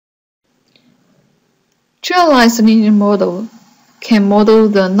Generalized linear model can model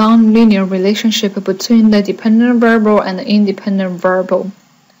the non-linear relationship between the dependent variable and the independent variable.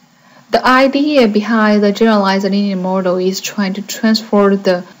 The idea behind the generalized linear model is trying to transform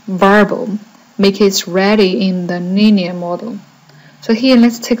the variable, make it ready in the linear model. So here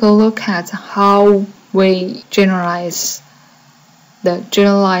let's take a look at how we generalize the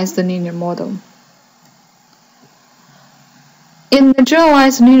generalized linear model. In the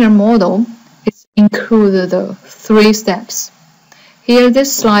generalized linear model, it includes the 3 steps. Here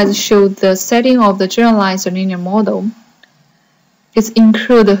this slide shows the setting of the generalized linear model. It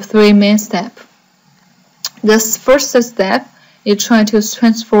includes 3 main steps. The first step is trying to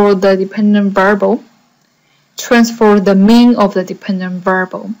transform the dependent variable, transform the mean of the dependent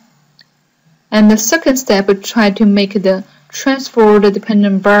variable. And the second step is try to make the transform the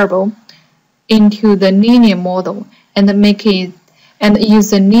dependent variable into the linear model and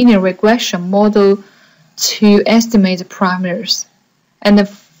use the linear regression model to estimate the parameters and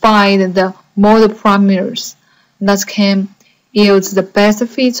find the model parameters that can yield the best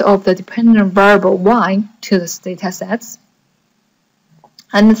fit of the dependent variable y to the datasets.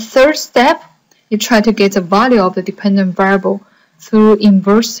 And the third step, you try to get the value of the dependent variable through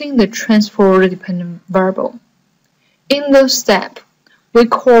inversing the transformed dependent variable. In those steps, we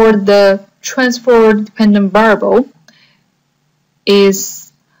call the transformed dependent variable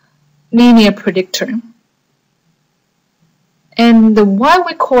is linear predictor. And why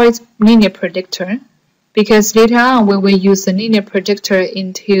we call it linear predictor? Because later on we will use the linear predictor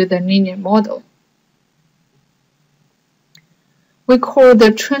into the linear model. We call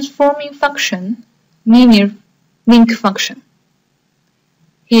the transforming function linear link function.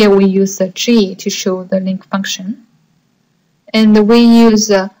 Here we use the G to show the link function. And we use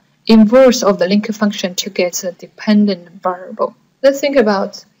the inverse of the link function to get the dependent variable. Let's think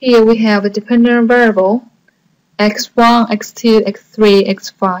about, here we have a dependent variable x1, x2, x3,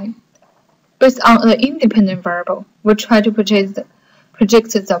 x5. Based on the independent variable, we try to predict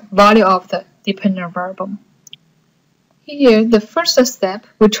the value of the dependent variable. Here, the first step,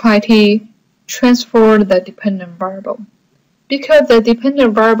 we try to transform the dependent variable. Because the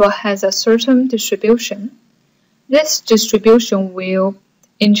dependent variable has a certain distribution, this distribution will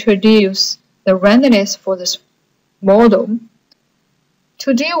introduce the randomness for this model.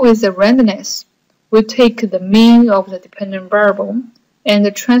 To deal with the randomness, we take the mean of the dependent variable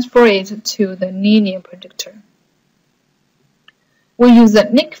and transfer it to the linear predictor. We use the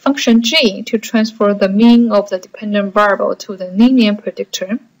link function G to transfer the mean of the dependent variable to the linear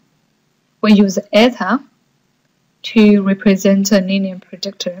predictor. We use eta to represent a linear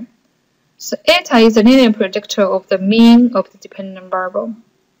predictor. So eta is the linear predictor of the mean of the dependent variable.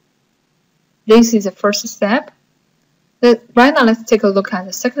 This is the first step. Right now, let's take a look at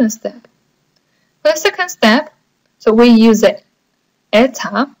the second step. For the second step, so we use the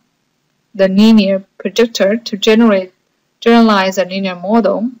eta, the linear predictor, to generalize a linear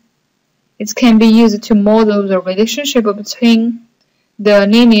model. It can be used to model the relationship between the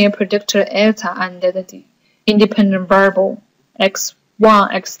linear predictor eta and the independent variable x1,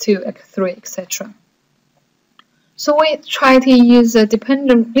 x2, x3, etc. So we try to use the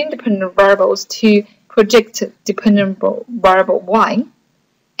independent variables to predict dependent variable y,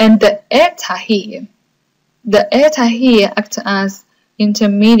 and the eta here acts as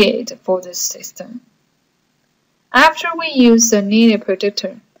intermediate for this system. After we use the linear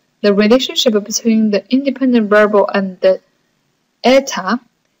predictor, the relationship between the independent variable and the eta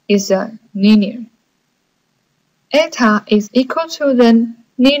is linear. Eta is equal to the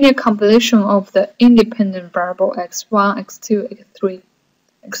linear combination of the independent variable x1, x2, x3,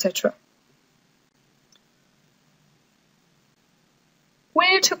 etc. We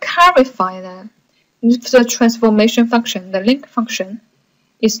need to clarify that if the transformation function, the link function,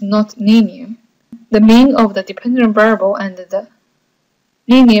 is not linear, the mean of the dependent variable and the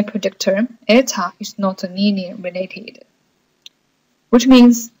linear predictor, eta, is not linear related, which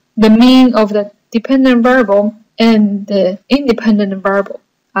means the mean of the dependent variable and the independent variable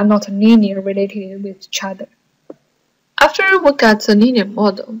are not linear related with each other. After we got the linear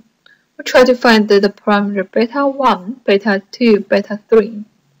model, we try to find the parameter beta 1, beta 2, beta 3.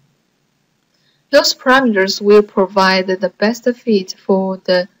 Those parameters will provide the best fit for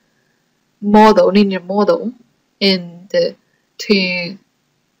the linear model, and to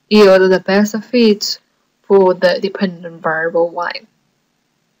yield the best fit for the dependent variable y.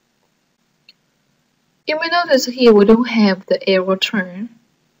 You may notice here we don't have the error term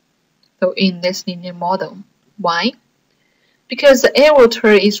in this linear model. Why? Because the error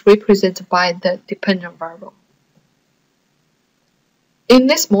term is represented by the dependent variable. In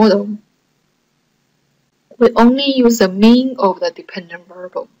this model, we only use the mean of the dependent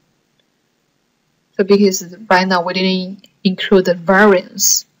variable. So because right now we didn't include the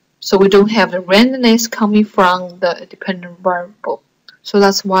variance, so we don't have the randomness coming from the dependent variable. So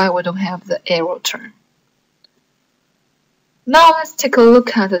that's why we don't have the error term. Now let's take a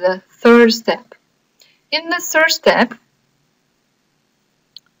look at the third step. In the third step,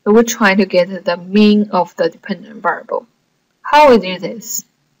 we try to get the mean of the dependent variable. How we do this?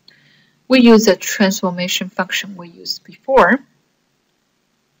 We use the transformation function we used before.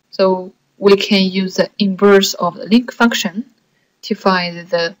 So we can use the inverse of the link function to find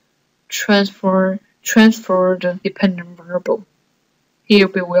the transferred dependent variable. Here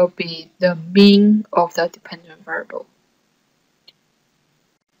will be the mean of the dependent variable.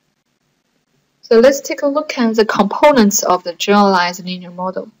 So let's take a look at the components of the generalized linear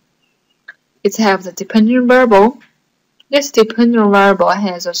model. It has the dependent variable. This dependent variable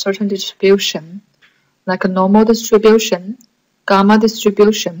has a certain distribution, like a normal distribution, gamma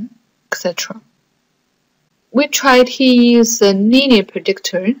distribution, etc. We try to use a linear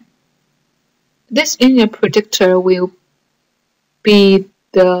predictor. This linear predictor will be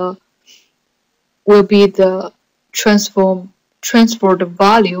the transferred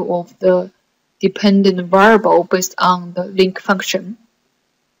value of the dependent variable based on the link function.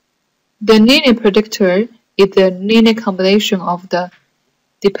 The linear predictor is the linear combination of the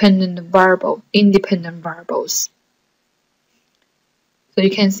independent variables. So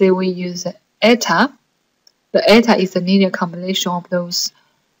you can see we use eta. The eta is the linear combination of those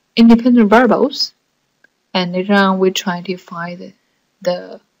independent variables, and later on we try to find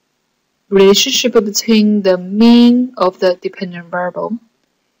the relationship between the mean of the dependent variable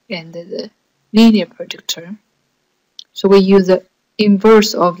and the linear predictor. So we use the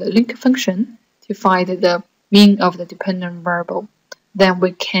inverse of the link function to find the mean of the dependent variable. Then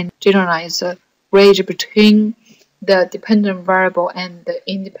we can generalize the range between the dependent variable and the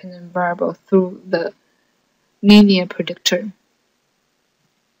independent variable through the linear predictor.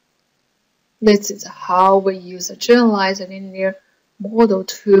 This is how we use a generalized linear model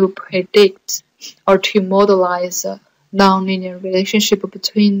to predict or to modelize a nonlinear relationship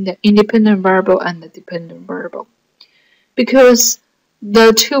between the independent variable and the dependent variable. Because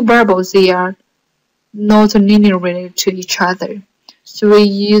the two variables, they are not linearly related to each other. So we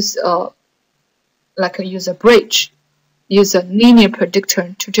use a bridge, use a linear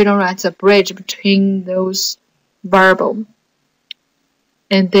predictor to generate a bridge between those variables.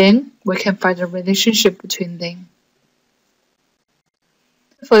 And then we can find a relationship between them.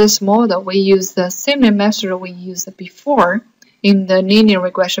 For this model, we use the similar method we used before in the linear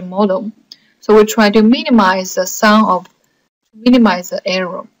regression model. So we try to minimize the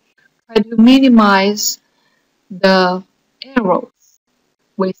error. Try to minimize the error.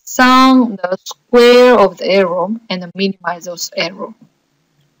 We sum the square of the error and minimize those errors.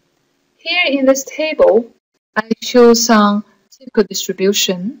 Here in this table, I show some typical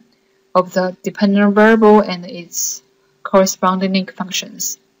distribution of the dependent variable and its corresponding link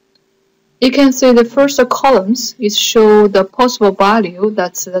functions. You can see the first columns is show the possible value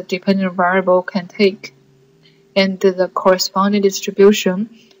that the dependent variable can take and the corresponding distribution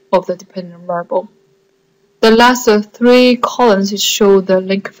of the dependent variable. The last three columns is show the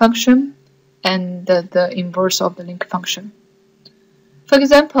link function and the inverse of the link function. For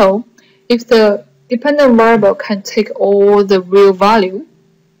example, if the dependent variable can take all the real value,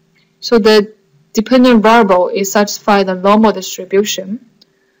 so the dependent variable is satisfy the normal distribution.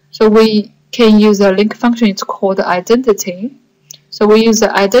 So we can use a link function, it's called identity. So we use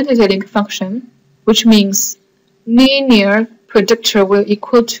the identity link function, which means linear predictor will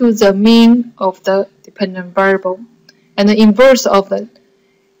equal to the mean of the dependent variable, and the inverse of the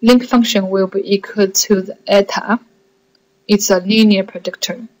link function will be equal to the eta. It's a linear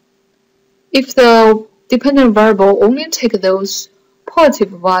predictor. If the dependent variable only take those positive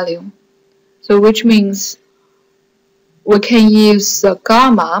value, so which means we can use the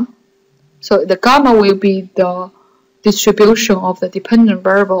gamma. So the gamma will be the distribution of the dependent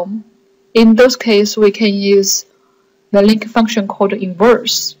variable. In those cases, we can use the link function called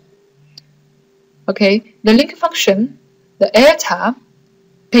inverse. Okay, the link function, the eta,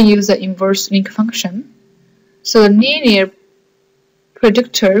 can use the inverse link function. So the linear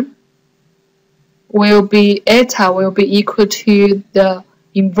predictor will be eta will be equal to the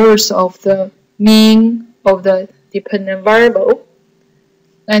inverse of the mean of the dependent variable,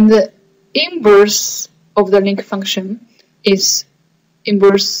 and the inverse of the link function is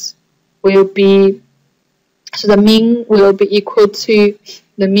inverse will be, so the mean will be equal to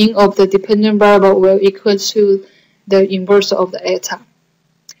the mean of the dependent variable will equal to the inverse of the eta.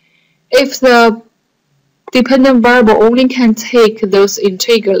 If the dependent variable only can take those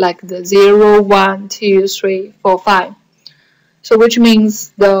integers like the 0, 1, 2, 3, 4, 5. So which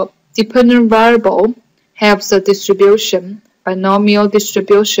means the dependent variable has the distribution, binomial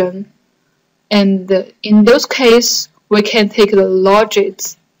distribution, and in those cases we can take the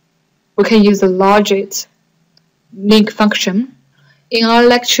logit. We can use the logit link function. In our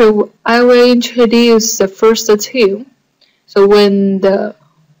lecture, I will introduce the first two. So when the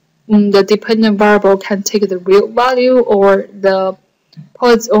dependent variable can take the real value or the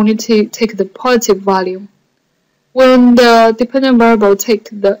only take the positive value. When the dependent variable take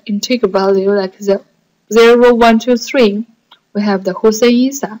the integer value like the 0, 1, 2, 3, we have the Hussein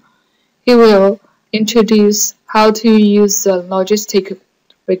Isa. He will introduce how to use the logistic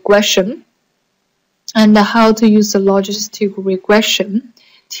regression and how to use the logistic regression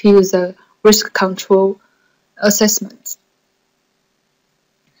to use the risk control assessment.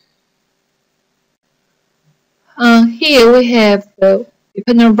 Here we have the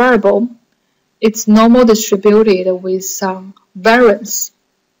dependent variable. It's normal distributed with some variance.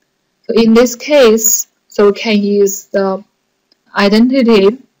 So in this case, we can use the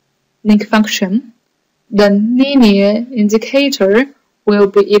identity link function. The linear indicator will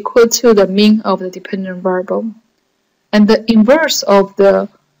be equal to the mean of the dependent variable, and the inverse of the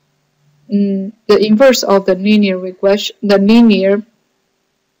linear regression, the linear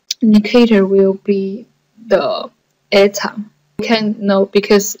indicator will be the eta. We can know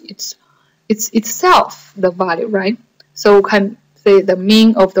because it's itself the value, right? So we can say the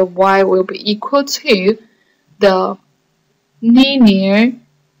mean of the y will be equal to the linear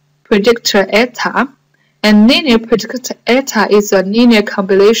predictor eta, and linear predictor eta is a linear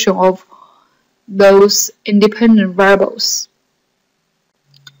combination of those independent variables.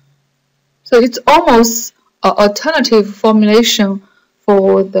 So it's almost an alternative formulation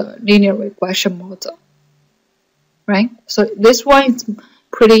for the linear regression model, right? So this one is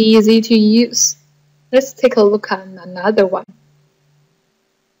pretty easy to use. Let's take a look at another one.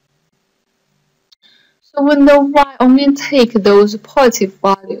 So when the y only take those positive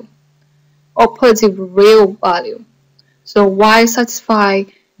value or positive real value, so y satisfy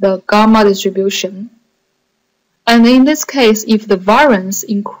the gamma distribution. And in this case, if the variance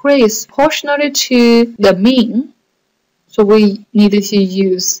increase proportionally to the mean, so we need to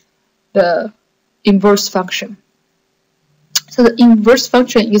use the inverse function. So the inverse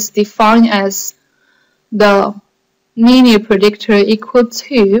function is defined as the linear predictor equal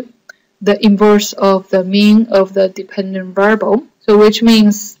to the inverse of the mean of the dependent variable. So which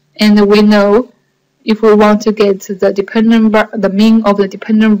means, and we know if we want to get the mean of the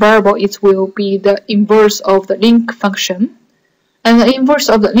dependent variable, it will be the inverse of the link function, and the inverse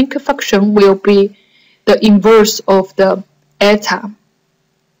of the link function will be the inverse of the eta,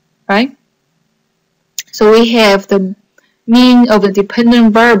 right? So we have the mean of the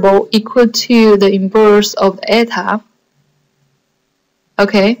dependent variable equal to the inverse of eta.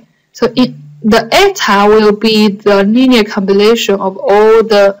 Okay, so the eta will be the linear combination of all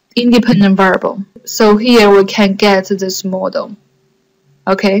the independent variable. So here we can get this model.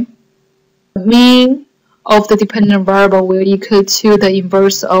 Okay, the mean of the dependent variable will equal to the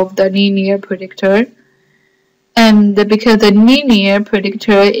inverse of the linear predictor. And because the linear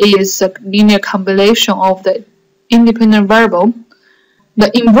predictor is a linear combination of the independent variable,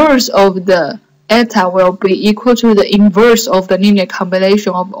 the inverse of the eta will be equal to the inverse of the linear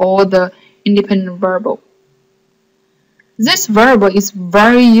combination of all the independent variable. This variable is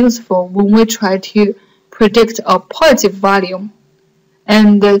very useful when we try to predict a positive value,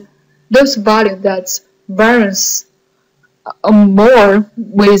 and those values that variance more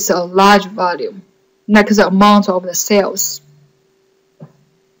with a large value, like the amount of the cells.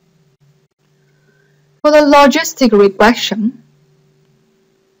 For the logistic regression,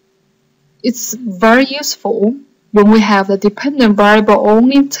 it's very useful when we have the dependent variable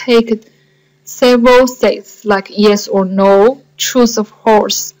only take several states like yes or no, true or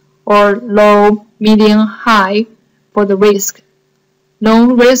false, or low, medium, high for the risk,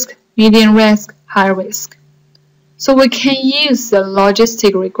 low risk, medium risk, high risk. So we can use the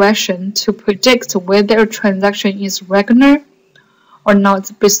logistic regression to predict whether a transaction is regular or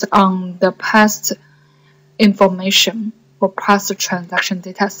not based on the past information or past transaction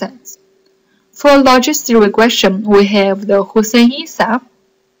data sets. For logistic regression, we have the Hussein Isa.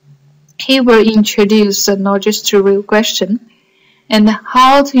 He will introduce the logistic regression and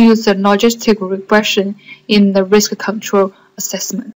how to use the logistic regression in the risk control assessment.